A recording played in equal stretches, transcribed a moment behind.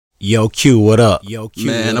Yo, Q, what up? Yo, Q,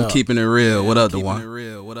 Man, I'm keeping it real. What up, Duan?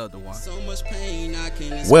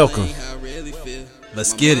 Welcome.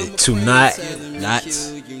 Let's get it. To not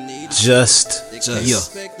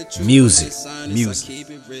just music,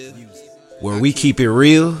 where we keep it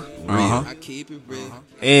real,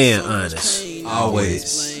 and honest.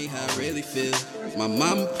 Always. My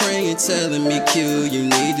mama praying, telling me, Q, you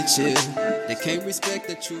need to chill. They can't respect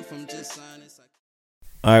the truth. I'm just honest.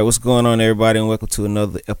 All right, what's going on, everybody, and welcome to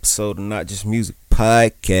another episode of Not Just Music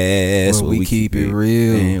Podcast, where we keep it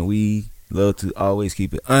real, and we love to always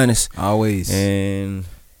keep it honest. Always. And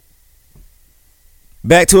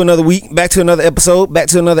back to another week, back to another episode, back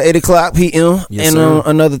to another 8:00 p.m. Yes, and sir. on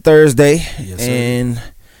another Thursday. Yes, sir. And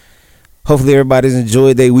hopefully everybody's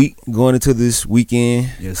enjoyed their week going into this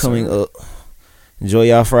weekend coming up. Enjoy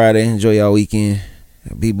y'all Friday, enjoy y'all weekend.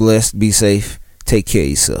 Be blessed, be safe. Take care of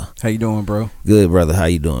yourself. How you doing, bro? Good, brother. How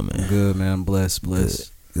you doing, man? Good, man. I'm blessed. Good.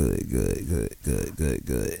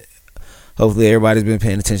 Hopefully everybody's been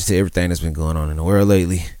paying attention to everything that's been going on in the world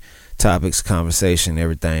lately. Topics, conversation,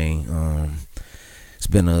 everything. It's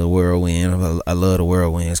been a whirlwind. I love the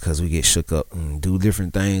whirlwinds because we get shook up and do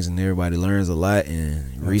different things, and everybody learns a lot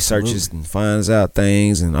and researches and finds out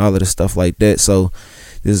things and all of the stuff like that. So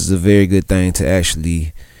this is a very good thing to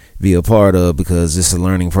actually be a part of, because it's a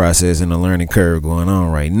learning process and a learning curve going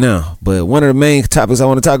on right now. But one of the main topics I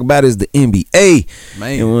want to talk about is the NBA,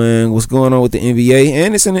 and what's going on with the NBA,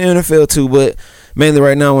 and it's in the NFL too, but mainly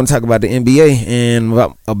right now I want to talk about the NBA and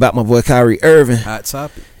about my boy Kyrie Irving. Hot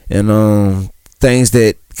topic. And things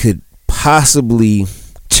that could possibly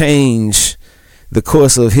change the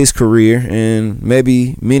course of his career, and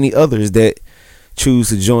maybe many others that choose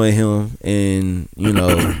to join him and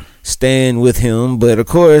stand with him. But of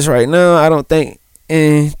course right now I don't think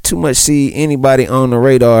too much see anybody on the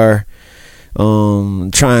radar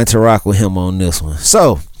trying to rock with him on this one.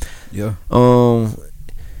 So Q,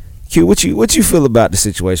 what you feel about the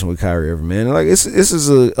situation with Kyrie Irving, man? Like this is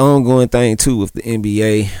an ongoing thing too with the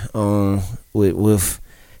NBA, with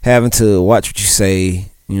having to watch what you say,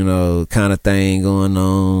 kind of thing going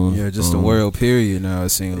on. Yeah, just the world period now. It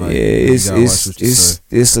seems like it's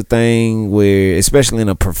a thing where, especially in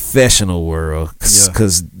a professional world,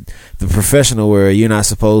 because the professional world, you're not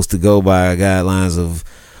supposed to go by guidelines of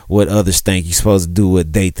what others think. You're supposed to do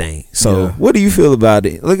what they think. So what do you feel about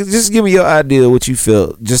it? Look, just give me your idea of what you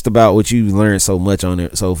felt just about what you learned so much on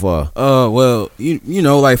it so far. Well,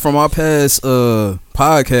 like from our past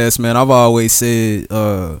podcast, man, I've always said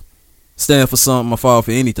stand for something or fall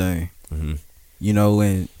for anything. And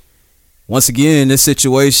once again, this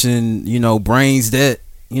situation, brings that,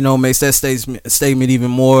 makes that statement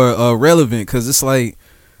even more relevant, because it's like,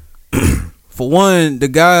 for one, the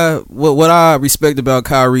guy, what I respect about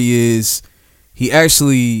Kyrie is he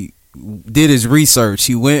actually did his research.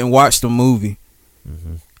 He went and watched the movie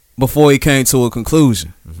before he came to a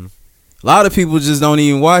conclusion. A lot of people just don't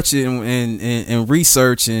even watch it and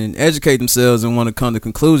research and educate themselves and want to come to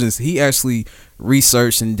conclusions. He actually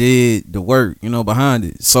researched and did the work, behind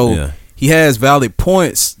it. So he has valid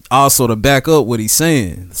points also to back up what he's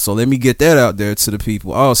saying. So let me get that out there to the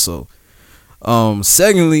people also.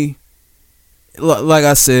 Secondly, like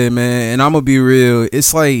I said, man, and I'm gonna be real,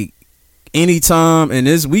 it's like anytime, and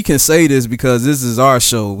we can say this because this is our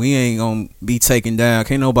show. We ain't gonna be taken down.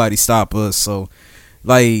 Can't nobody stop us. So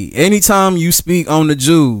like anytime you speak on the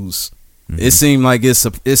Jews, it seems like it's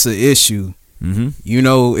an issue.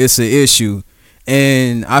 It's an issue.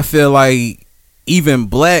 And I feel like even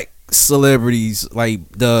black celebrities, like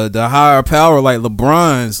the higher power, like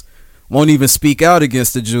LeBron's, won't even speak out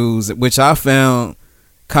against the Jews, which I found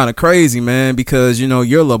kind of crazy, man, because you're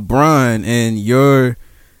LeBron and you're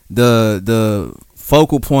the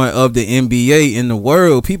focal point of the NBA in the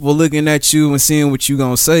world. People looking at you and seeing what you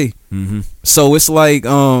gonna say. So it's like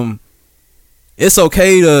it's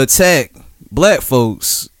okay to attack black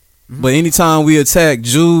folks, but anytime we attack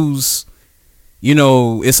Jews,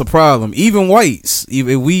 it's a problem. Even whites,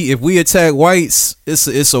 if we attack whites,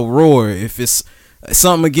 it's a roar. If it's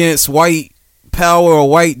something against white power or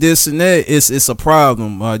white this and that, it's a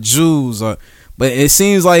problem. Jews but it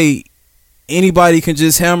seems like anybody can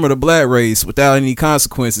just hammer the black race without any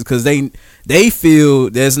consequences, because they feel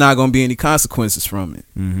there's not going to be any consequences from it.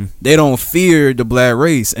 They don't fear the black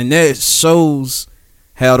race, and that shows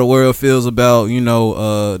how the world feels about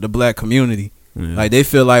the black community. Like they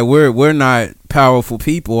feel like we're not powerful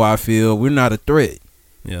people. I feel we're not a threat.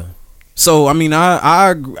 So I mean,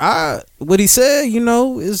 I what he said,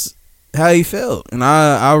 is how he felt, and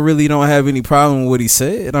I really don't have any problem with what he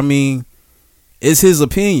said. I mean, it's his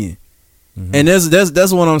opinion. And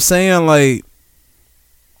that's what I'm saying. Like,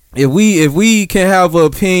 if we can have an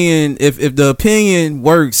opinion, if the opinion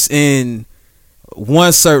works in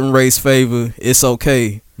one certain race favor, it's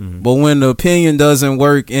okay. Mm-hmm. But when the opinion doesn't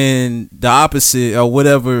work in the opposite or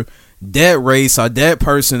whatever that race or that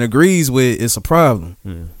person agrees with, it's a problem.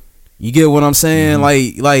 Yeah. You get what I'm saying?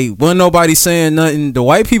 Mm-hmm. Like wasn't nobody saying nothing. The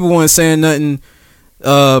white people weren't saying nothing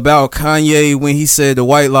about Kanye when he said the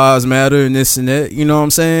white lives matter and this and that. You know what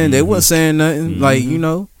I'm saying? Mm-hmm. They wasn't saying nothing. Mm-hmm. Like, you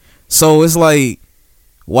know. So it's like,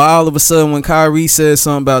 why all of a sudden when Kyrie said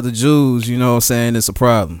something about the Jews, you know what I'm saying, it's a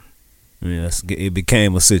problem. Yes, it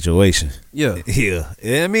became a situation. Yeah. Yeah.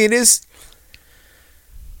 I mean, it's,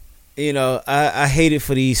 you know, I hate it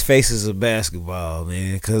for these faces of basketball,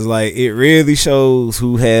 man, because, like, it really shows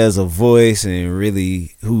who has a voice and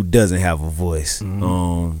really who doesn't have a voice.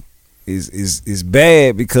 Mm-hmm. It's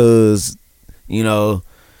bad because, you know,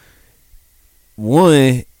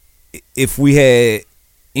 one, if we had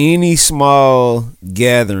any small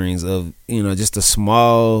gatherings of, you know, just a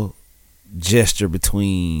small gesture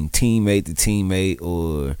between teammate to teammate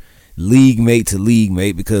or league mate to league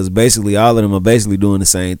mate, because basically all of them are basically doing the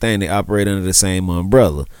same thing. They operate under the same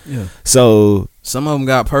umbrella. Yeah. So some of them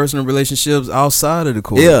got personal relationships outside of the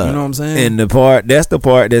court. Yeah. You know what I'm saying? And that's the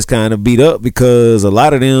part that's kind of beat up, because a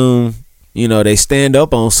lot of them, you know, they stand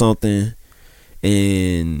up on something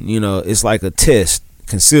and, you know, it's like a test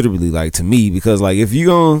considerably, like, to me, because, like, if you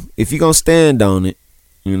gonna stand on it,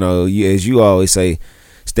 you know, as you always say,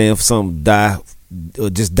 stand for something, die, or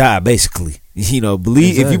just die, basically. You know, believe.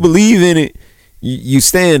 Exactly. If you believe in it, you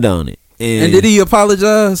stand on it. And did he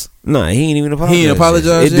apologize? No, he ain't even apologize. He ain't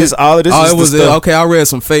apologize. It was okay. I read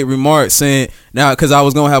some fake remarks saying now, because I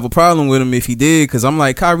was gonna have a problem with him if he did, because I'm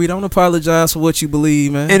like, Kyrie, don't apologize for what you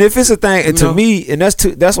believe, man. And if it's a thing, and to me, and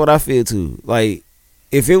that's what I feel too. Like,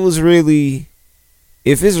 if it's really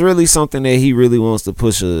something that he really wants to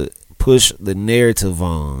push the narrative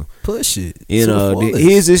on, push it. You know,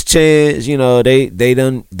 here's his chance. You know,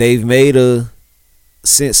 they've made a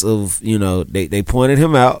sense of, you know, they pointed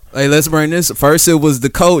him out. Hey, let's bring this. First, it was the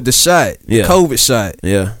COVID shot.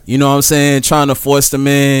 Yeah, you know what I'm saying, trying to force the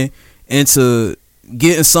man into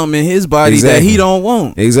getting something in his body that he don't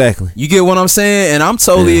want. Exactly. You get what I'm saying? And I'm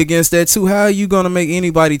totally against that too. How are you gonna make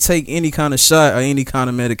anybody take any kind of shot or any kind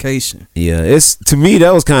of medication? Yeah, it's, to me,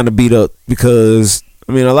 that was kind of beat up, because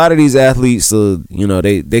I mean, a lot of these athletes, you know,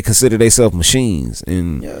 they consider themselves machines,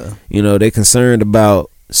 and you know, they concerned about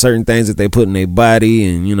certain things that they put in their body,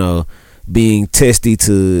 and, you know, being testy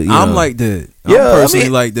to. I'm like that. I'm personally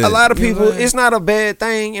like that. A lot of people, it's not a bad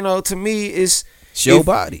thing. You know, to me, it's your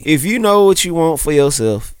body. If you know what you want for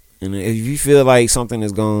yourself, and if you feel like something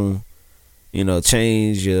is going to, you know,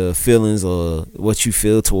 change your feelings or what you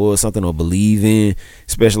feel towards something or believe in,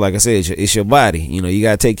 especially, like I said, it's your body. You know, you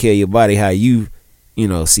got to take care of your body how you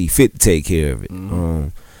know, see fit to take care of it. Mm-hmm.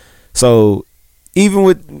 So even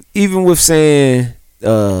with saying,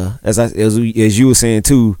 as you were saying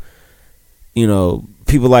too, you know,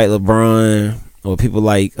 people like LeBron or people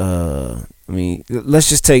like, I mean, let's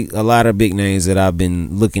just take a lot of big names that I've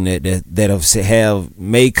been looking at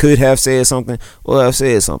that could have said something or have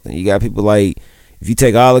said something. You got people like, if you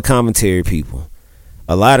take all the commentary people,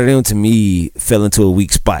 a lot of them to me fell into a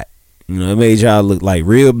weak spot. You know, it made y'all look like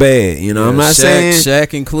real bad. You know, I'm not saying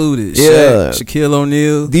Shaq included. Yeah, Shaquille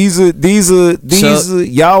O'Neal. These are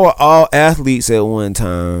y'all were all athletes at one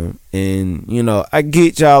time, and, you know, I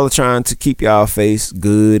get y'all are trying to keep y'all face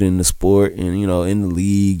good in the sport and, you know, in the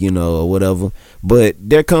league, you know, or whatever. But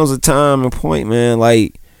there comes a time and point, man,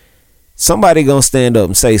 like, somebody gonna stand up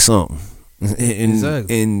and say something.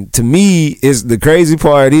 And to me, is the crazy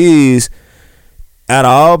part is, out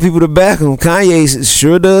of all people to back him, Kanye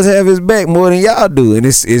sure does have his back more than y'all do. And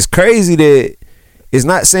it's crazy that it's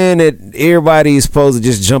not saying that everybody is supposed to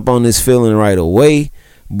just jump on this feeling right away,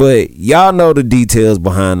 but y'all know the details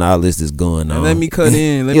behind all this that's going on. And let me cut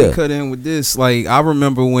in. Let me cut in with this. Like, I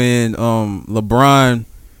remember when LeBron,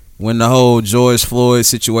 when the whole George Floyd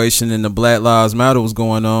situation and the Black Lives Matter was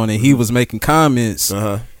going on, and he was making comments.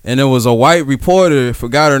 And there was a white reporter,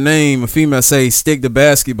 forgot her name, a female, say, stick the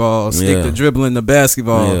basketball, stick the dribbling the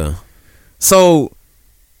basketball. Yeah. So,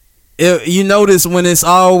 you notice when it's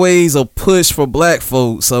always a push for black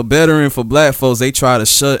folks, a veteran for black folks, they try to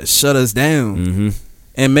shut us down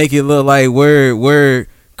and make it look like we're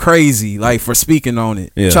crazy, like, for speaking on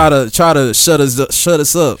it. Yeah. Try to shut us up. Shut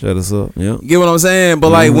us up. Yeah. Get what I'm saying? But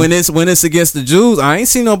like, when it's against the Jews, I ain't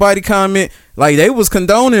seen nobody comment like they was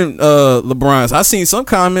condoning LeBron's. I seen some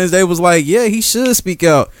comments, they was like, yeah, he should speak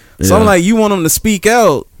out. So I'm like, you want him to speak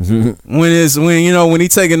out when he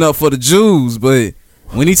taking up for the Jews, but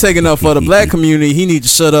when he taking up for the black community, he need to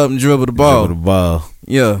shut up and dribble the ball.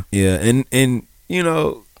 Yeah. Yeah. Yeah. And you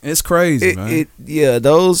know, It's crazy, man.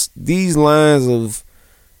 These lines of,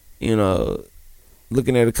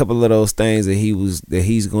 looking at a couple of those things that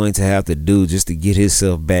he's going to have to do just to get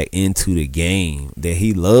himself back into the game that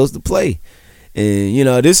he loves to play.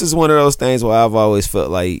 And this is one of those things where I've always felt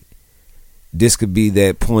like this could be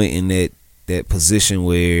that point in that position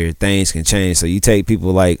where things can change. So you take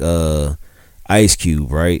people like Ice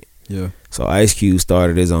Cube, right? Yeah. So Ice Cube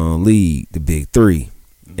started his own league, the Big Three.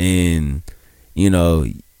 And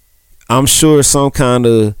I'm sure some kind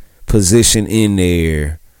of position in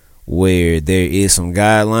there where there is some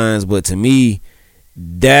guidelines, but to me,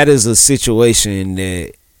 that is a situation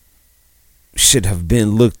that should have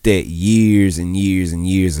been looked at years and years and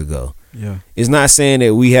years ago. Yeah. It's not saying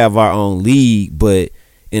that we have our own league, but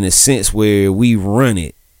in a sense where we run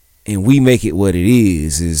it and we make it what it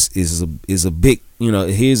is a big,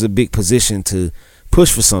 here's a big position to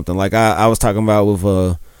push for something. Like I was talking about with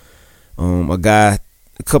a guy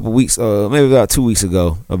a couple weeks, maybe about 2 weeks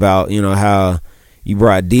ago, about how you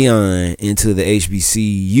brought Duan into the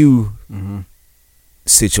HBCU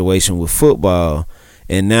situation with football,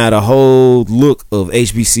 and now the whole look of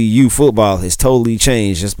HBCU football has totally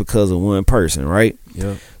changed just because of one person, right?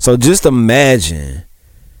 Yeah. So just imagine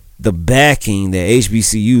the backing that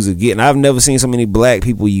HBCUs are getting. I've never seen so many black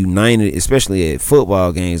people united, especially at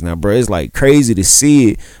football games now, bro. It's like crazy to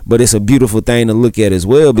see it, but it's a beautiful thing to look at as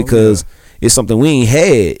well because it's something we ain't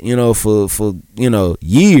had, for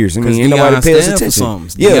years. I mean, ain't nobody pays attention.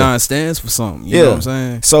 Deion stands for something. You know what I'm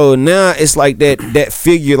saying? So now it's like that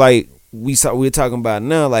figure, like we're talking about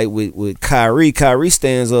now, like with Kyrie. Kyrie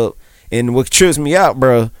stands up, and what trips me out,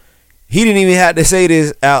 bro, he didn't even have to say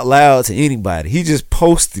this out loud to anybody. He just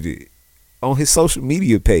posted it on his social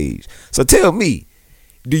media page. So tell me,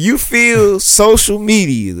 do you feel social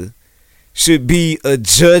media should be a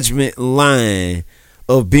judgment line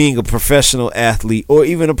of being a professional athlete or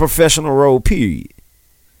even a professional role, period?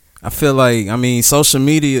 I feel like, social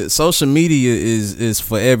media is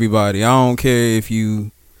for everybody. I don't care if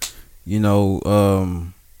you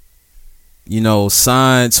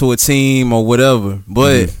sign to a team or whatever,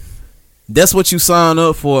 but that's what you sign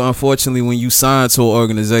up for, unfortunately, when you sign to an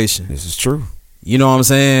organization. This is true. You know what I'm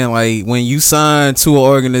saying? Like, when you sign to an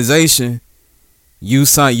organization, you're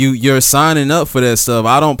signing up for that stuff.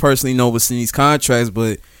 I don't personally know what's in these contracts,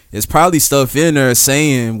 but there's probably stuff in there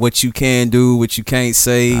saying what you can do, what you can't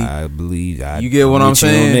say. I believe you get what I'm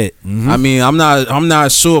saying. I'm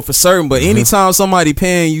not sure for certain, but anytime somebody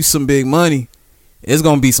paying you some big money, it's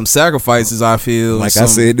gonna be some sacrifices. I feel like I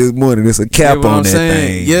said this morning. There's a cap on that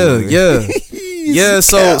thing. Yeah.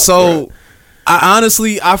 So I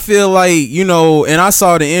honestly feel like and I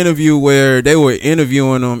saw the interview where they were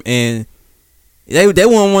interviewing him and they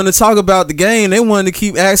wouldn't want to talk about the game. They wanted to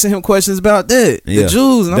keep asking him questions about that, the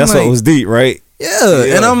Jews. And that's what was deep, right?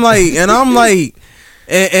 Yeah. And I'm like,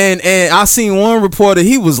 and I seen one reporter.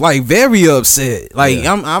 He was like very upset. Like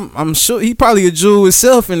I'm sure he probably a Jew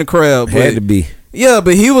himself in the crowd. But, had to be. Yeah,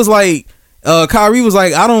 but he was like, Kyrie was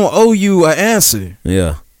like, I don't owe you an answer.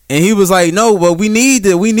 Yeah. And he was like, no, but we need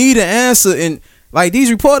an answer. And like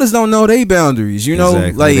these reporters don't know their boundaries,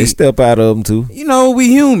 Exactly. Like they step out of them too. We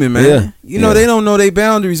human, man. Yeah. They don't know their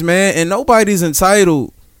boundaries, man, and nobody's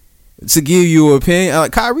entitled to give you an opinion.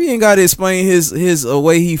 Like Kyrie ain't got to explain his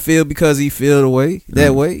way he feel because he feel the way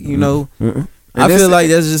that way, I feel like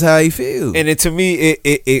that's just how he feels. And to me,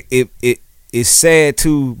 it's sad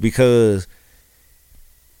too because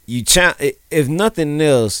if nothing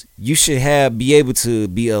else, you should be able to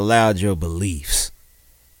be allowed your beliefs.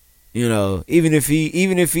 Even if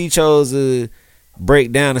he chose to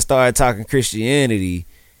break down and start talking Christianity,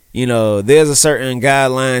 there's a certain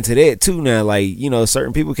guideline to that too now. Like,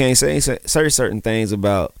 certain people can't say certain things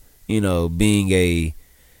about, being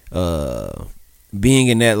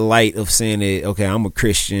in that light of saying that, okay, I'm a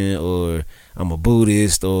Christian or I'm a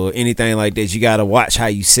Buddhist or anything like that. You got to watch how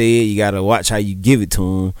you say it. You got to watch how you give it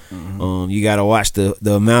to them. You got to watch the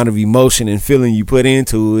amount of emotion and feeling you put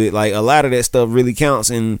into it. Like, a lot of that stuff really counts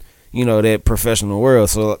in, that professional world.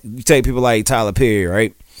 So you take people like Tyler Perry,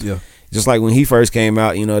 right? Yeah. Just like when he first came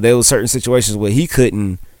out, there was certain situations where he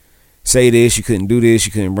couldn't say this, you couldn't do this,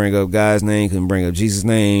 you couldn't bring up God's name, couldn't bring up Jesus'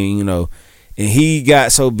 name, and he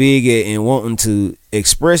got so big at wanting to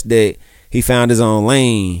express that, he found his own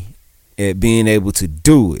lane at being able to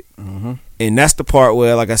do it. And that's the part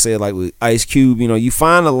where, like I said, like with Ice Cube, you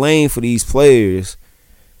find a lane for these players,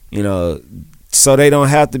 so they don't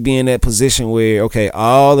have to be in that position where, okay,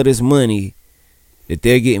 all of this money that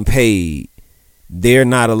they're getting paid, they're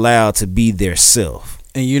not allowed to be their self.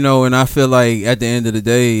 And and I feel like at the end of the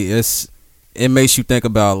day, it makes you think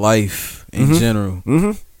about life in general.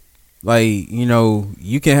 Like, you know,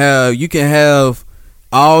 you can have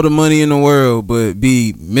all the money in the world but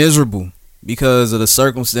be miserable because of the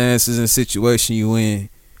circumstances and situation you in.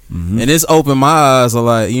 And it's opened my eyes a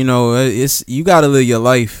lot. You know, it's, you gotta live your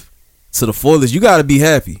life to the fullest. You gotta be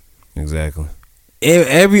happy. Exactly.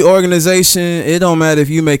 Every organization, it don't matter if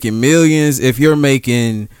you're making millions, if you're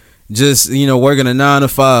making just, you know, working a 9 to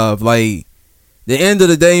 5. Like, the end of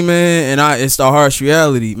the day, man, and it's the harsh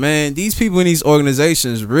reality, man. These people in these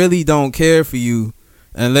organizations really don't care for you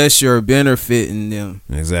unless you're benefiting them.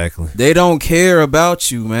 Exactly. They don't care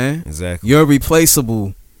about you, man. Exactly. You're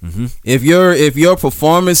replaceable. If your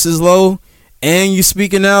performance is low and you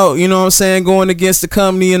speaking out, you know what I'm saying, going against the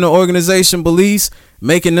company and the organization beliefs,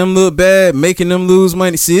 making them look bad, making them lose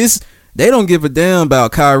money. See, they don't give a damn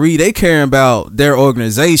about Kyrie. They caring about their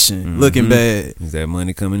organization looking bad. Is that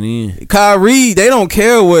money coming in? Kyrie, they don't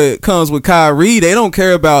care what comes with Kyrie. They don't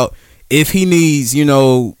care about if he needs, you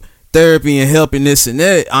know, therapy and help and this and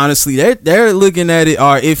that. Honestly, they're looking at it,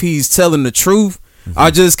 or if he's telling the truth.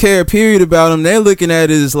 I just care, period, about him. They're looking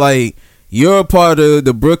at it as like, you're a part of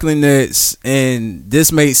the Brooklyn Nets, and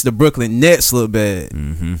this makes the Brooklyn Nets look bad.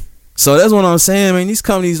 So that's what I'm saying, man. These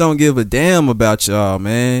companies don't give a damn about y'all,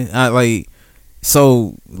 man.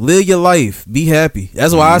 So live your life, be happy.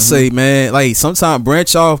 That's why I say, man, like, sometimes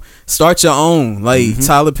branch off, start your own. Like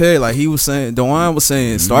Tyler Perry, like he was saying, Duan was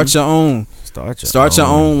saying, start your own. Start your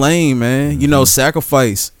own lane, man. You know,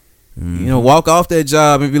 sacrifice. You know, walk off that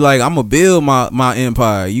job and be like, I'm gonna build my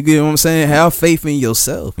empire. You get what I'm saying? Have faith in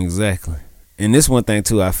yourself. Exactly. And this one thing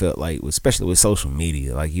too, I felt like, especially with social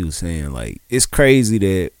media, like you was saying, like, it's crazy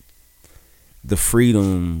that the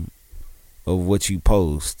freedom of what you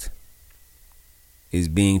post is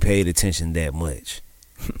being paid attention that much.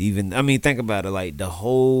 Even, I mean, think about it, like, the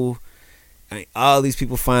whole, like, all these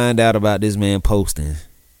people find out about this man posting,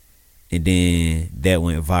 and then that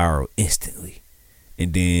went viral instantly.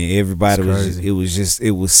 And then everybody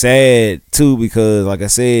it was sad too, because like I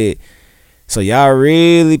said, so y'all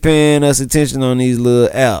really paying us attention on these little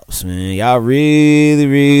apps, man. Y'all really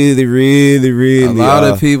a lot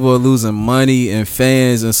of people are losing money and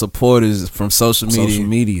fans and supporters from social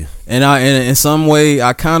media. And in some way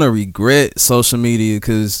I kind of regret social media,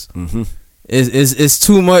 because it's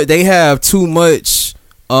too much. They have too much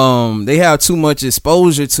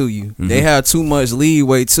exposure to you. They have too much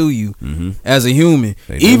leeway to you as a human.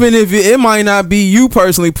 Even if it might not be you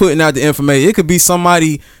personally putting out the information, it could be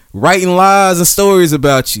somebody writing lies and stories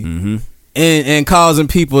about you and causing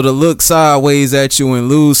people to look sideways at you and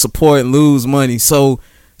lose support and lose money. So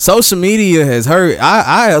social media has hurt.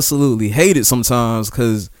 I absolutely hate it sometimes,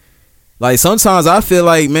 because like, sometimes I feel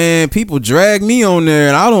like, man, people drag me on there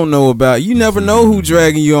and I don't know about it. You never know who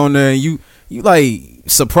dragging you on there, and you like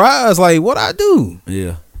surprised, like, what I do.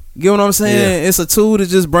 Yeah. You get what I'm saying? Yeah. It's a tool to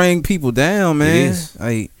just bring people down, man. It is.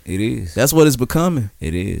 Like, it is. That's what it's becoming.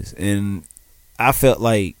 It is. And I felt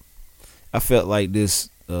like this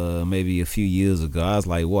maybe a few years ago. I was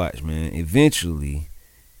like, watch, man, eventually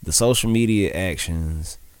the social media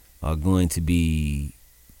actions are going to be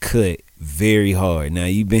cut very hard. Now,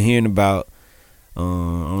 you've been hearing about, I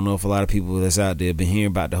don't know if a lot of people that's out there been hearing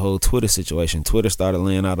about the whole Twitter situation. Twitter started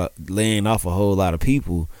laying off a whole lot of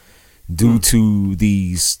people due to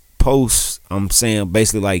these posts. I'm saying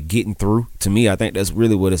basically like getting through. To me, I think that's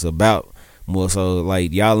really what it's about. More so,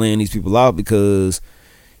 like, y'all laying these people off because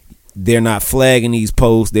they're not flagging these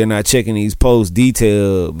posts. They're not checking these posts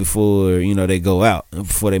detailed before, you know, they go out,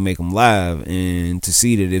 before they make them live, and to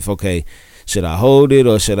see that if, okay, should I hold it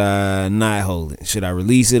or should I not hold it? Should I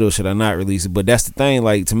release it or should I not release it? But that's the thing.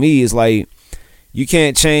 Like, to me, it's like, you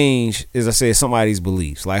can't change, as I said, somebody's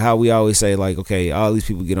beliefs. Like how we always say, like, okay, all these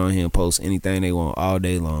people get on here and post anything they want all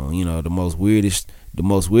day long. You know, the most weirdest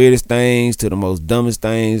things to the most dumbest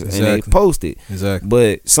things, and they post it. Exactly.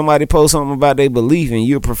 But somebody post something about their belief and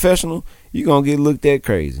you're a professional, you're gonna get looked at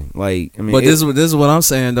crazy. Like, I mean, but this is what I'm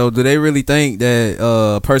saying though. Do they really think that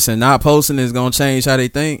a person not posting is gonna change how they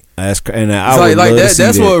think? That's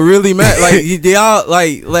what really matters. Like, y'all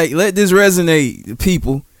like let this resonate,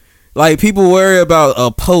 people. Like, people worry about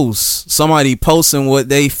a post, somebody posting what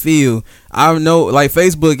they feel. I know, like,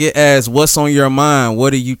 Facebook, it asks, what's on your mind?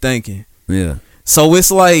 What are you thinking? Yeah. So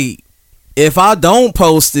it's like, if I don't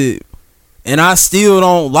post it and I still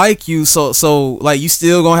don't like you, so like, you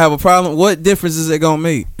still gonna have a problem? What difference is it gonna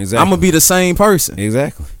make? Exactly. I'm gonna be the same person.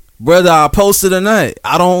 Exactly. Whether I post it or not,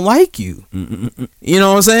 I don't like you. You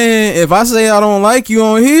know what I'm saying? If I say I don't like you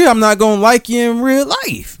on here, I'm not gonna like you in real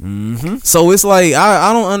life. So it's like,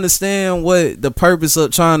 I don't understand what the purpose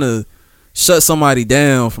of trying to shut somebody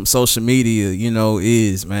down from social media, you know,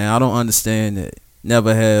 is, man. I don't understand that.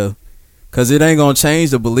 Never have. Cause it ain't gonna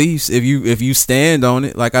change the beliefs if you stand on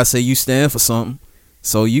it. Like I say, you stand for something,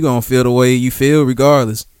 so you gonna feel the way you feel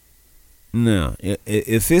regardless. No,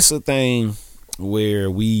 if it's a thing where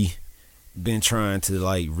we been trying to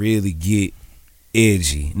like really get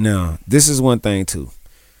edgy. Now, this is one thing too,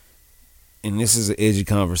 and this is an edgy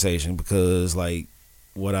conversation because like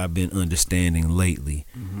what I've been understanding lately.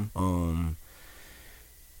 When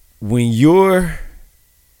you're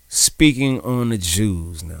speaking on the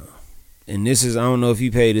Jews now, and this is, I don't know if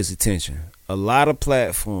you pay this attention, a lot of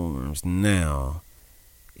platforms now,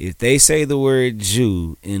 if they say the word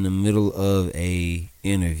Jew in the middle of a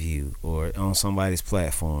interview or on somebody's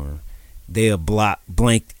platform, they'll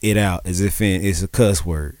blank it out as if it's a cuss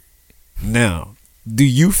word. Now, do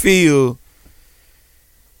you feel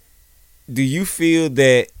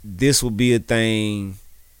that this will be a thing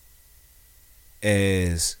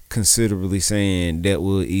as considerably saying that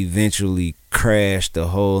will eventually crash the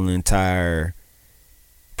whole entire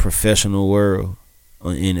professional world?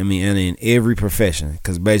 In every profession,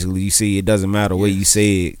 because basically you see it doesn't matter what you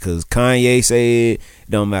say it, because Kanye said it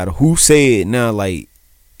don't matter who said it now, like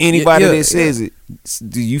anybody that says it.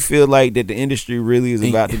 Do you feel like that the industry really is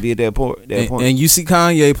about to be at that point? And you see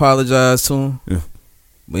Kanye apologize to him,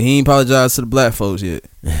 but he ain't apologized to the black folks yet.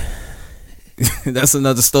 That's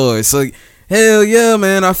another story. So hell yeah,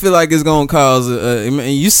 man, I feel like it's gonna cause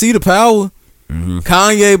you see the power.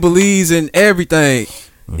 Kanye believes in everything.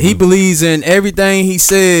 He believes in everything he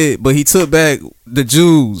said, but he took back the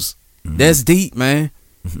Jews. That's deep, man.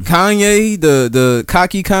 Kanye, the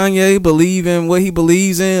cocky Kanye, believe in what he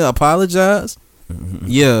believes in, apologize.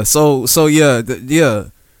 Yeah, so yeah,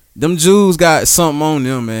 them Jews got something on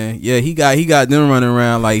them, man. Yeah, he got them running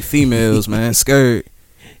around like females, man, scared.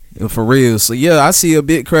 For real. So yeah, I see a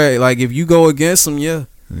bit crack. Like if you go against them, yeah.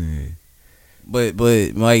 But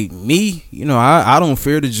like me, I don't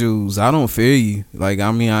fear the Jews. I don't fear you. Like I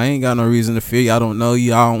ain't got no reason to fear you. I don't know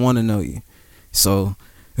you. I don't want to know you. So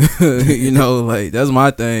like that's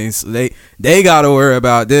my thing. So they gotta worry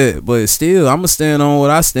about that. But still, I'ma stand on what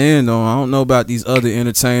I stand on. I don't know about these other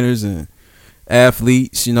entertainers and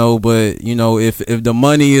athletes, but if the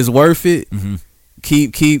money is worth it,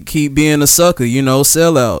 keep being a sucker.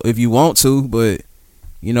 Sell out if you want to, but.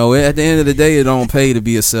 At the end of the day, it don't pay to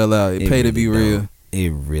be a sellout. It pay to be real.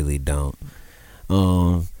 It really don't.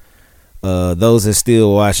 Those that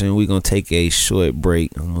still watching, we're gonna take a short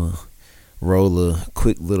break. I'm gonna roll a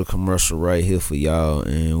quick little commercial right here for y'all,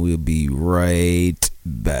 and we'll be right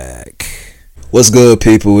back. What's good,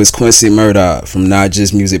 people? It's Quincy Murdoch from Not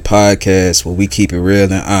Just Music Podcast, where we keep it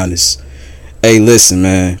real and honest. Hey, listen,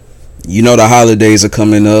 man. The holidays are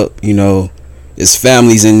coming up. It's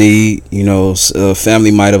families in need. Family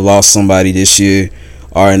might have lost somebody this year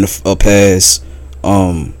or in the past.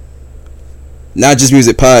 Not Just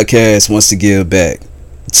Music Podcast wants to give back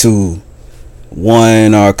to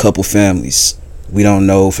one or a couple families. We don't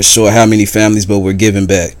know for sure how many families, but we're giving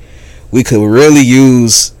back. We could really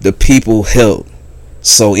use the people help.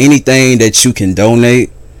 So anything that you can donate,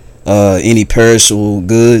 any perishable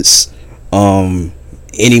goods,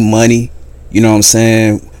 any money, you know what I'm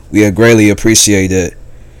saying? We greatly appreciate that.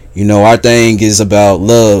 Our thing is about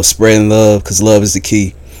love, spreading love, because love is the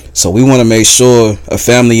key. So we want to make sure a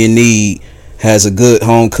family in need has a good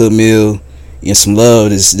home cooked meal and some love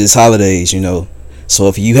this holidays, So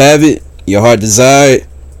if you have it, your heart desired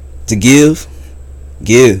to give.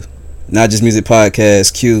 Not Just Music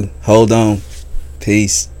Podcast, Q. Hold on.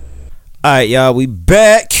 Peace. All right, y'all, we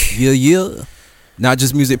back. Yeah. Not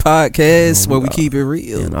Just Music Podcast, where we keep it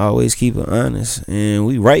real and always keep it honest, and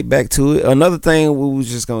we right back to it. Another thing we was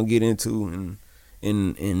just gonna get into,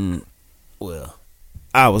 and well,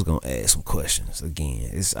 I was gonna ask some questions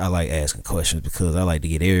again. I like asking questions because I like to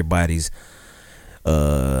get everybody's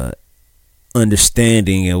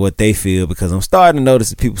understanding and what they feel, because I'm starting to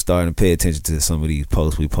notice that people starting to pay attention to some of these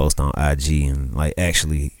posts we post on IG and like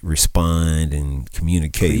actually respond and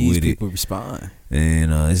communicate with it. People respond.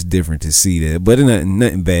 And it's different to see that, but it's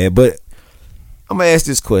nothing bad. But I'm gonna ask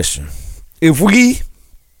this question: If we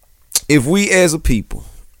as a people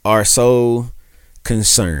are so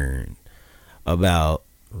concerned about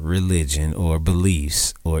religion or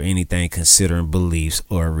beliefs or anything considering beliefs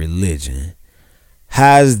or religion,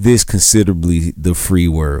 how is this considerably the free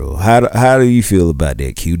world? How do you feel about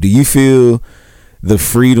that, Q? Do you feel the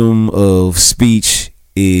freedom of speech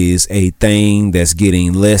is a thing that's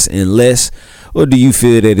getting less and less? Or do you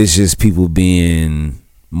feel that it's just people being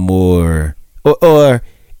more, or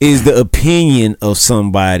is the opinion of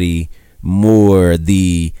somebody more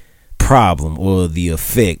the problem or the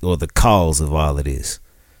effect or the cause of all of this?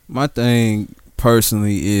 My thing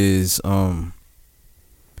personally is,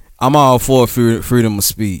 I'm all for freedom of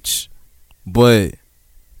speech, but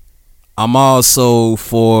I'm also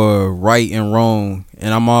for right and wrong,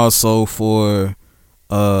 and I'm also for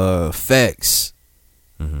facts.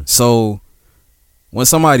 Mm-hmm. So when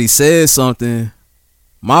somebody says something,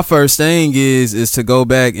 my first thing is to go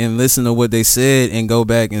back and listen to what they said and go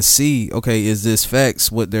back and see, okay, is this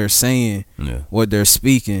facts what they're saying, what they're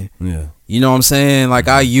speaking? Yeah. You know what I'm saying? Like,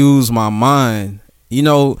 I use my mind. You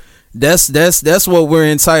know, that's what we're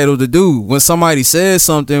entitled to do. When somebody says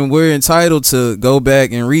something, we're entitled to go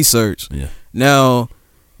back and research. Yeah. Now,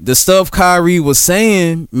 the stuff Kyrie was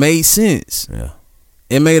saying made sense. Yeah.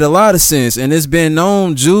 It made a lot of sense, and it's been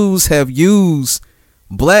known Jews have used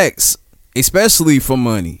blacks, especially for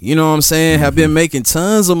money. You know what I'm saying? Mm-hmm. Have been making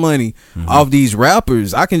tons of money off these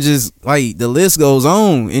rappers. I can just, like, the list goes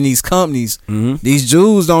on in these companies. Mm-hmm. These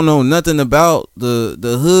Jews don't know nothing about the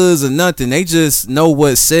hoods or nothing. They just know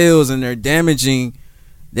what sells, and they're damaging.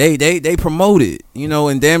 They promote it, you know,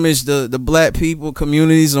 and damage the black people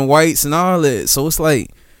communities and whites and all that. So it's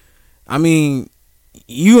like, I mean,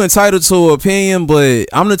 you entitled to an opinion, but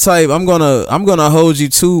I'm the type, I'm gonna hold you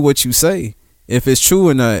to what you say, if it's true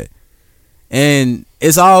or not. And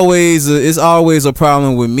it's always a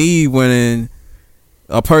problem with me when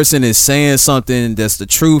a person is saying something that's the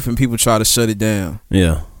truth and people try to shut it down.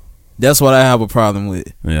 Yeah, that's what I have a problem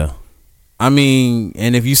with. Yeah, I mean,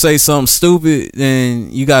 and if you say something stupid,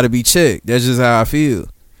 then you got to be checked. That's just how I feel.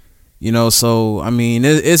 You know, so I mean,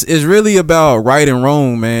 it's really about right and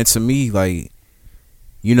wrong, man. To me, like,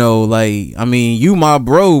 you know, like, I mean, you my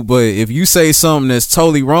bro, but if you say something that's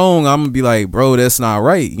totally wrong, I'm gonna be like, bro, that's not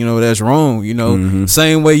right. You know, that's wrong. You know,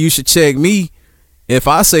 same way you should check me if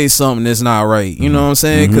I say something that's not right. You know what I'm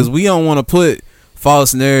saying? Because we don't want to put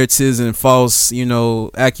false narratives and false, you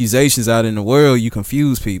know, accusations out in the world. You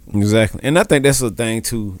confuse people. Exactly. And I think that's the thing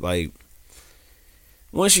too. Like,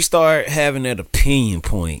 once you start having that opinion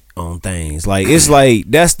point on things, like, it's like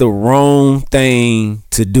that's the wrong thing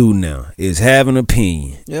to do now, is have an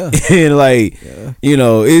opinion. Yeah. And like, you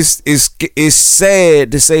know, it's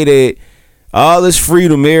sad to say that all this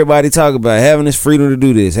freedom everybody talk about, having this freedom to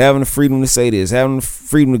do this, having the freedom to say this, having the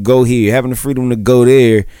freedom to go here, having the freedom to go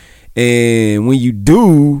there, and when you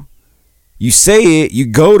do, you say it, you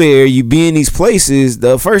go there, you be in these places,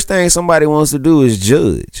 the first thing somebody wants to do is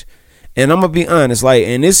judge. And I'm gonna be honest, like,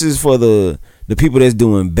 and this is for the people that's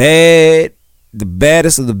doing bad, the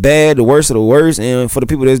baddest of the bad, the worst of the worst, and for the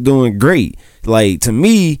people that's doing great. Like, to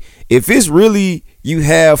me, if it's really, you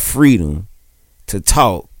have freedom to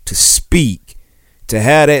talk, to speak, to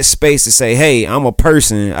have that space to say, hey, I'm a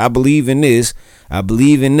person, I believe in this, I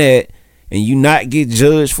believe in that, and you not get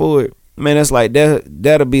judged for it, man, that's like,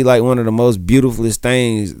 that'll be like one of the most beautifulest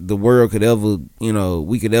things the world could ever, you know,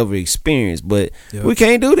 we could ever experience. But we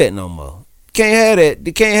can't do that no more. Can't have that.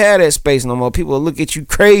 They can't have that space no more. People look at you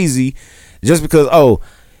crazy just because, oh,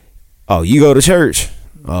 you go to church.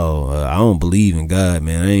 I don't believe in God,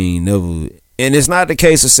 man. I ain't never. And it's not the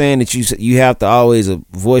case of saying that you have to always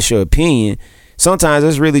voice your opinion. Sometimes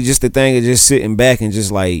it's really just the thing of just sitting back and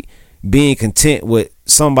just like being content with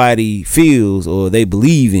somebody feels or they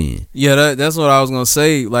believe in. Yeah, that's what I was gonna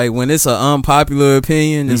say. Like, when it's an unpopular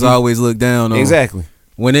opinion, it's always looked down on. Exactly.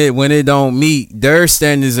 When it don't meet their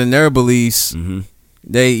standards and their beliefs,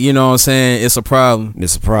 they, you know what I'm saying, it's a problem.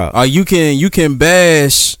 It's a problem. You can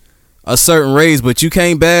bash a certain race, but you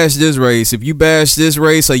can't bash this race. If you bash this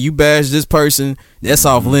race or you bash this person, that's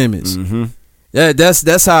off limits.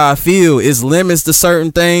 That's how I feel. It's limits to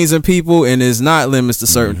certain things in people, and it's not limits to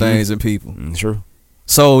certain things in people. True.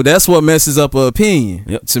 So that's what messes up an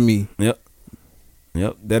opinion to me. Yep.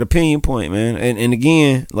 That opinion point, man. And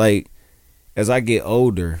again, like, as I get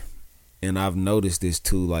older, and I've noticed this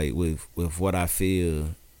too, like with what I feel,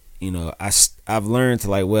 you know, I've learned to,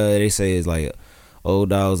 like, well, they say it's like old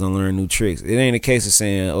dogs don't learn new tricks. It ain't a case of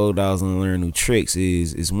saying old dogs don't learn new tricks.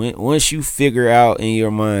 Is when once you figure out in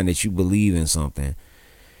your mind that you believe in something,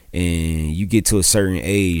 and you get to a certain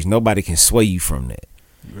age, nobody can sway you from that.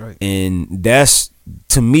 Right. And that's,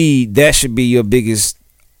 to me, that should be your biggest,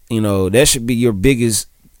 you know, that should be your biggest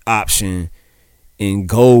option and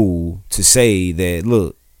goal, to say that,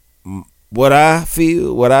 look, what I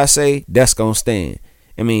feel, what I say, that's gonna stand.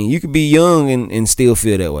 I mean, you could be young and still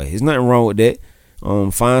feel that way. There's nothing wrong with that.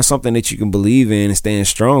 Find something that you can believe in and stand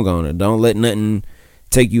strong on it. Don't let nothing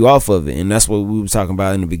take you off of it. And that's what we were talking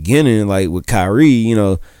about in the beginning, like with Kyrie. You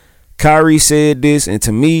know, Kyrie said this, and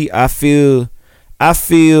to me, I feel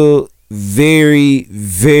very,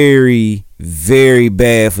 very, very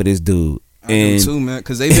bad for this dude. I do too, man,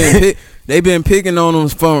 because they've been picking on him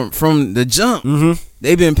from the jump.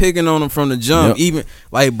 They've been picking on him from the jump, even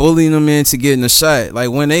like bullying them into getting a shot. Like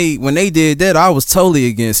when they did that, I was totally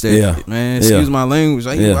against that shit, man. Excuse my language.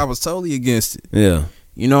 I was totally against it. Yeah.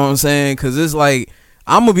 You know what I'm saying? Because it's like,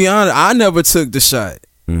 I'm going to be honest, I never took the shot.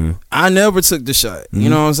 Mm-hmm. I never took the shot. You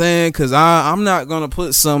know what I'm saying? Because I'm not going to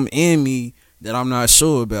put something in me that I'm not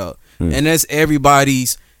sure about. And that's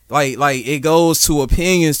everybody's, like it goes to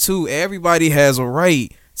opinions too. Everybody has a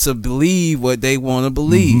right to believe what they want to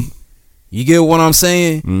believe. You get what I'm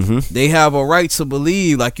saying? They have a right to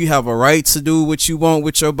believe. Like, you have a right to do what you want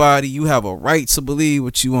with your body. You have a right to believe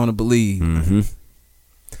what you want to believe.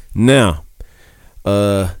 Now,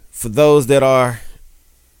 for those that are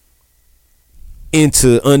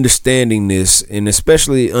into understanding this, and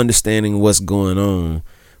especially understanding what's going on,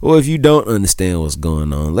 or if you don't understand what's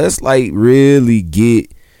going on, let's like really get,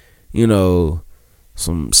 you know,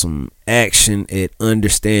 some action at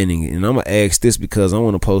understanding it. And I'm gonna ask this because I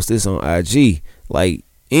want to post this on IG. Like,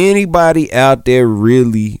 anybody out there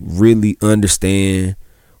really understand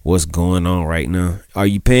what's going on right now? Are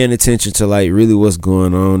you paying attention to like really what's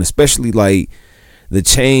going on, especially like the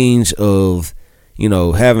change of, you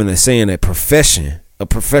know, having a saying that a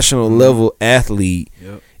professional level athlete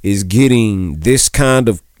is getting this kind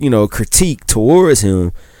of, you know, critique towards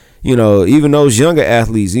him. You know, even those younger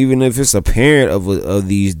athletes, even if it's a parent of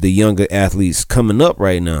the younger athletes coming up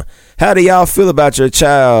right now, how do y'all feel about your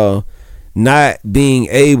child not being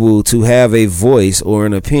able to have a voice or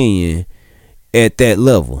an opinion at that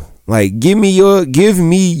level? Like, give me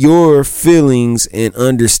your feelings and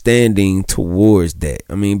understanding towards that.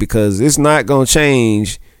 I mean, because it's not gonna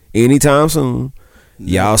change anytime soon.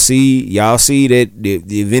 Y'all see that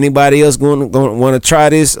if anybody else going to want to try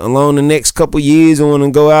this along the next couple years and want to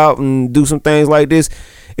go out and do some things like this,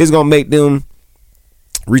 it's gonna make them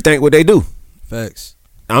rethink what they do. Facts.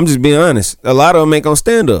 I'm just being honest. A lot of them ain't gonna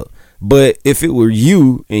stand up. But if it were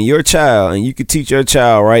you and your child, and you could teach your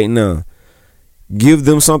child right now, give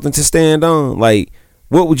them something to stand on, like,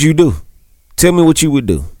 what would you do? Tell me what you would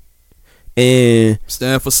do. And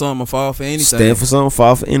stand for something, fall for anything. Stand for something,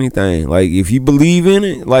 fall for anything. Like, if you believe in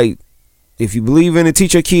it,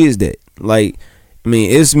 teach your kids that. Like, I mean,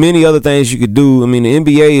 it's many other things you could do. I mean, the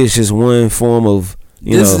NBA is just one form of,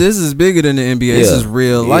 this is bigger than the NBA. Yeah. This is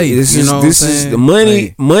real life. This is the money.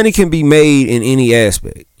 Like, money can be made in any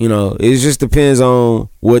aspect. You know, it just depends on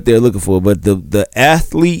what they're looking for. But the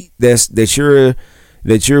athlete that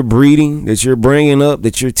you're breeding, that you're bringing up,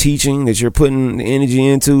 that you're teaching, that you're putting the energy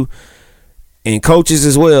into, and coaches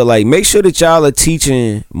as well, like, make sure that y'all are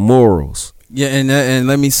teaching morals. Yeah, and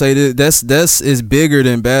let me say that that's is bigger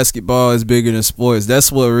than basketball. It's bigger than sports.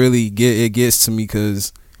 That's what really gets to me,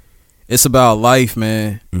 because it's about life,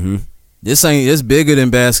 man. It's bigger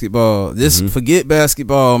than basketball. Forget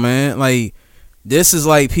basketball, man. Like, this is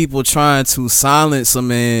like people trying to silence a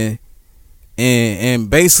man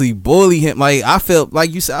and basically bully him. Like, I felt,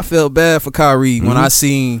 like you said, I felt bad for Kyrie when I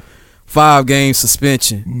seen 5-game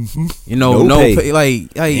suspension. You know, no pay.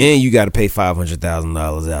 Like, and you got to pay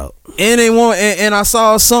 $500,000 out. And they want, and I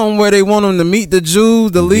saw something where they want them to meet the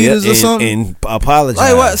Jews, the leaders, or something, and apologize.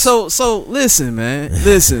 Like, what? So listen, man.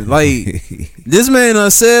 Listen, like, this man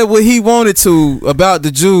done said what he wanted to about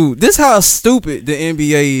the Jews. This how stupid the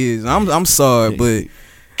NBA is. I'm sorry, but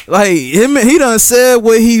like, he done said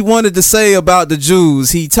what he wanted to say about the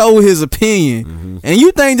Jews. He told his opinion. And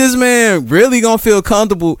you think this man really gonna feel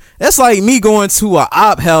comfortable? That's like me going to a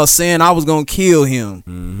op house saying I was gonna kill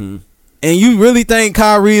him. And you really think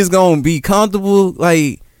Kyrie is gonna be comfortable?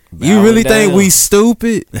 Like, you really think we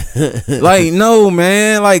stupid? Like, no,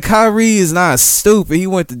 man. Like, Kyrie is not stupid. He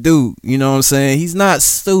went to Duke. You know what I'm saying? He's not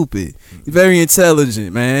stupid. He's very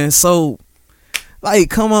intelligent, man. So,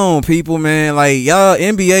 like, come on, people, man. Like, y'all,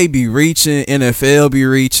 NBA be reaching, NFL be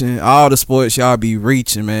reaching, all the sports y'all be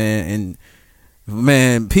reaching, man. And,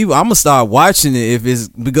 man, people, I'm gonna start watching it if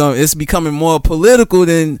it's becoming more political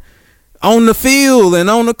than on the field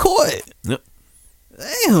and on the court. Yep.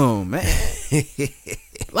 Damn, man.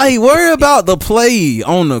 Like, worry about the play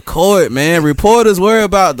on the court, man. Reporters, worry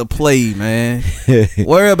about the play, man.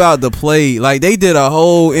 Worry about the play. Like, they did a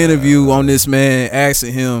whole interview on this man,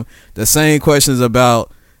 asking him the same questions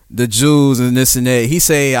about the Jews and this and that. He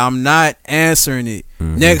say, I'm not answering it.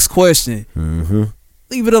 Next question.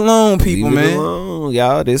 Leave it alone, people, man. Leave it alone,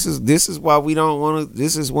 y'all. This is why we don't want to.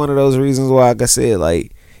 This is one of those reasons why, like I said,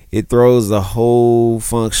 like, it throws the whole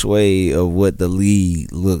feng shui of what the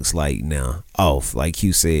league looks like now off. Like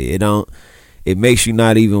you said, it makes you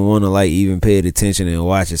not even want to, like, even pay attention and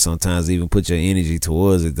watch it sometimes, even put your energy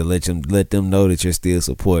towards it to let them know that you're still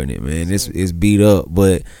supporting it, man. It's beat up,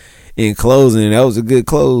 but in closing. That was a good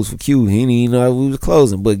close for Q. He didn't even know we was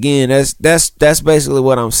closing. But again, that's basically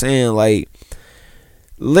what I'm saying. Like,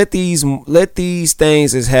 let these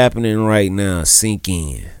things that's happening right now sink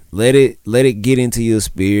in. Let it get into your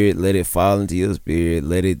spirit. Let it fall into your spirit.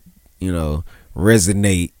 Let it,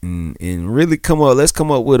 resonate and really come up. Let's come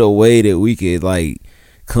up with a way that we could like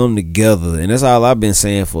come together. And that's all I've been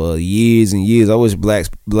saying for years and years. I wish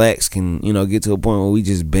blacks can, get to a point where we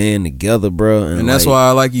just band together, bro. And that's why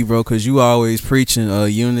I like you, bro, because you always preaching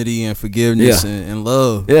unity and forgiveness and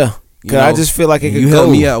love. Yeah. Cause I just feel like it could you go. help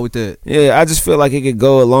me out with that. Yeah, I just feel like it could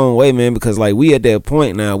go a long way, man. Because like we at that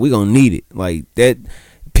point now, we gonna need it. Like that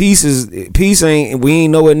peace ain't we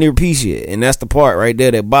ain't nowhere near peace yet, and that's the part right there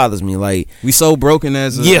that bothers me. Like we so broken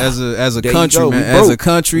as a country, man. As a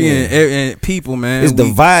country and people, man. It's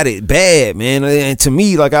divided bad, man. And to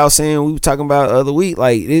me, like I was saying, we were talking about the other week.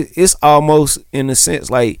 Like it's almost in a sense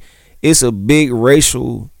like it's a big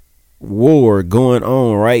racial war going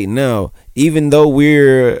on right now. Even though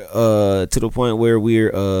we're to the point where we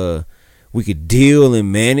could deal and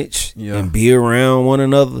manage and be around one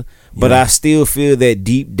another, but I still feel that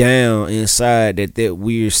deep down inside that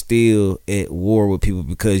we're still at war with people,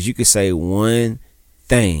 because you could say one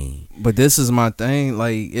thing. But this is my thing,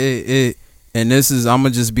 like it and this is, I'ma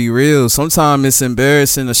just be real. Sometimes it's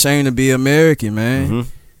embarrassing, a shame to be American, man. Mm-hmm.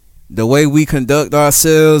 The way we conduct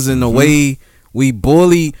ourselves and the way we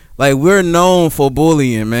bully, like we're known for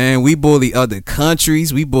bullying, man. We bully other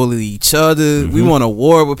countries, we bully each other. We want a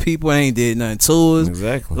war with people that ain't did nothing to us.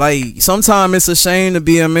 Exactly. Like sometimes it's a shame to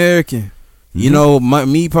be American.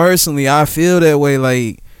 Me personally, I feel that way.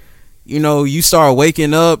 Like, you start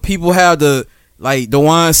waking up, people have the, like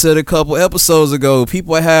Duan said a couple episodes ago,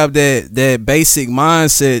 people have that basic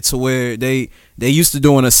mindset to where they used to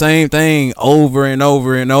doing the same thing over and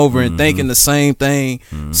over and over and thinking the same thing,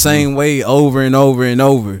 same way over and over and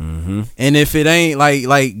over. And if it ain't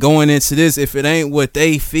like going into this, if it ain't what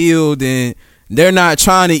they feel, then they're not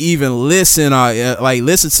trying to even listen or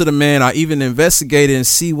listen to the man or even investigate it and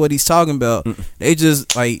see what he's talking about. They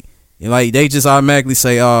just they just automatically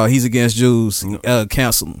say, "Oh, he's against Jews,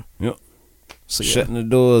 cancel him." Yep. So shutting the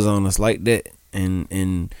doors on us like that,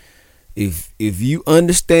 and if you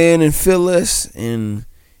understand and feel us and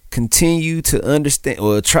continue to understand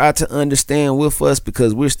or try to understand with us,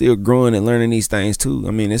 because we're still growing and learning these things too.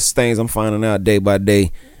 I mean, it's things I'm finding out day by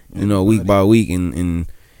day, week by week and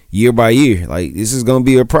year by year. Like, this is gonna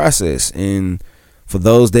be a process, and for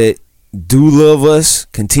those that do love us,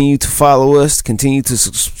 continue to follow us, continue to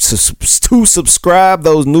subscribe.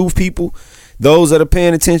 Those new people, those that are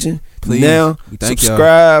paying attention, please now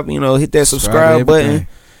subscribe. Hit that subscribe button.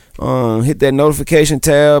 Hit that notification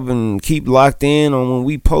tab and keep locked in on when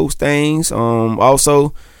we post things.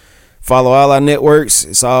 Also follow all our networks.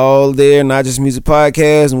 It's all there, Not Just Music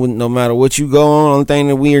Podcast. And no matter what you go on, only thing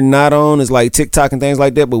that we are not on is like TikTok and things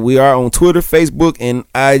like that, but we are on Twitter, Facebook, and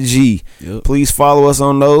IG. Please follow us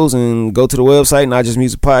on those and go to the website,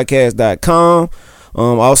 notjustmusicpodcast.com.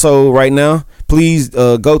 Also right now, please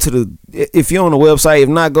go to if you're on the website, if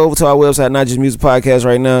not, go over to our website, Not Just Music Podcast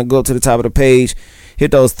right now. Go up to the top of the page,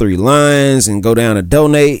 hit those 3 lines and go down to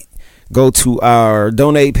donate. Go to our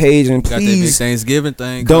donate page and please Thanksgiving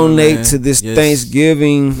thing donate to this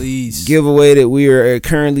Thanksgiving giveaway that we are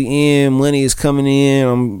currently in. Money is coming in.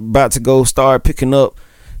 I'm about to go start picking up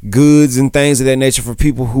goods and things of that nature for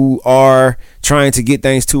people who are trying to get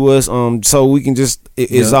things to us. So we can just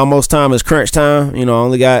it's almost time. It's crunch time. I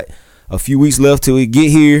only got a few weeks left till we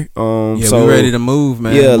get here. So we're ready to move,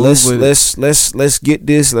 man. Yeah, let's get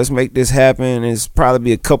this. Let's make this happen. It's probably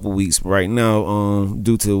be a couple weeks right now,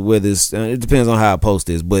 due to whether it depends on how I post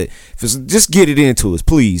this. But if it's, just get it into us,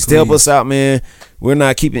 please. Help us out, man. We're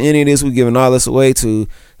not keeping any of this. We're giving all this away to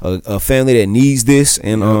a family that needs this.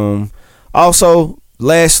 And also,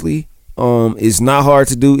 lastly, it's not hard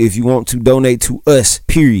to do if you want to donate to us.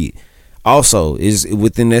 Period. Also, is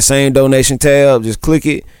within that same donation tab. Just click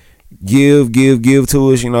it. Give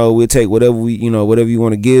to us. We'll take whatever whatever you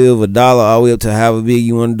want to give, $1 all the way up to however big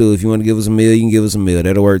you want to do. If you want to give us $1 million, you can give us $1 million.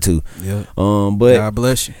 That'll work too. But God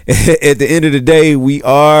bless you. At the end of the day, we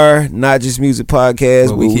are Not Just Music Podcast,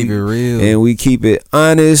 but we keep it real and we keep it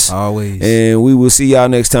honest always. And we will see y'all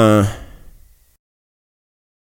next time.